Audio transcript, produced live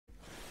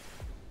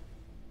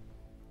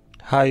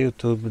Hi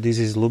YouTube, this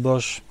is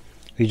Luboš.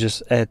 We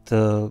just add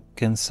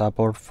CAN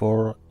support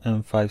for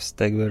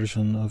m5stack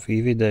version of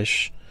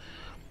evDash.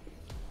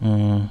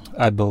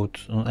 I bought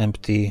an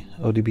empty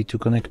OBD2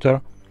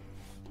 connector.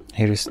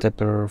 Here is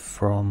stepper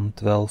from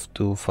 12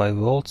 to 5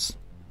 volts.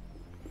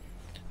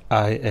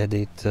 I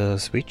added a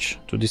switch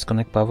to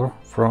disconnect power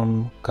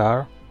from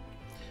car.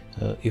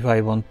 If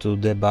I want to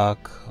debug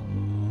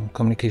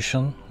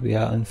communication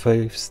via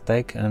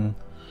m5stack and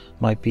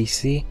my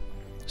PC,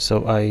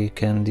 so I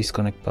can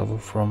disconnect power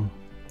from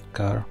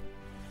car.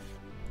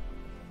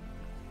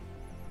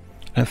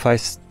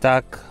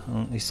 m5stack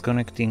is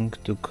connecting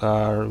to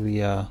car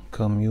via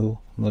COMMU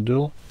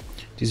module.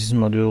 This is a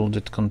module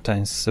that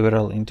contains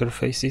several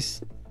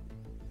interfaces.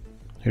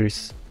 Here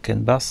is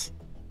CAN bus,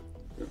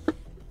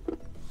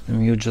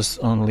 and you just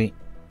only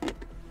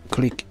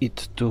click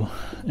it to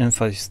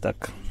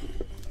m5stack.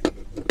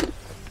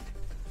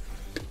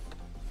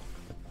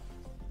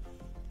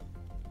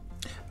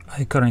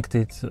 I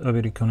connected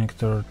OBD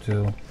connector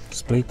to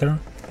splitter.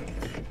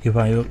 If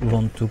I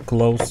want to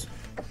close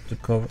the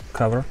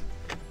cover,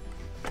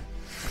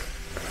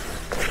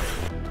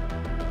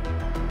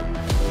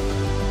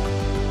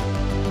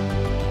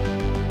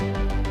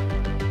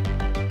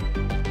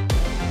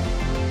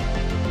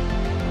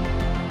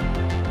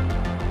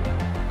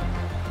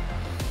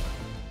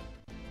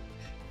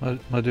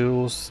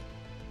 modules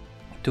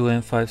to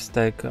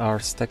m5stack are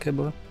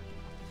stackable,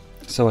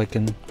 so I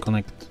can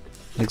connect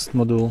next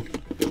module,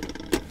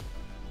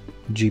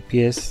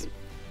 GPS,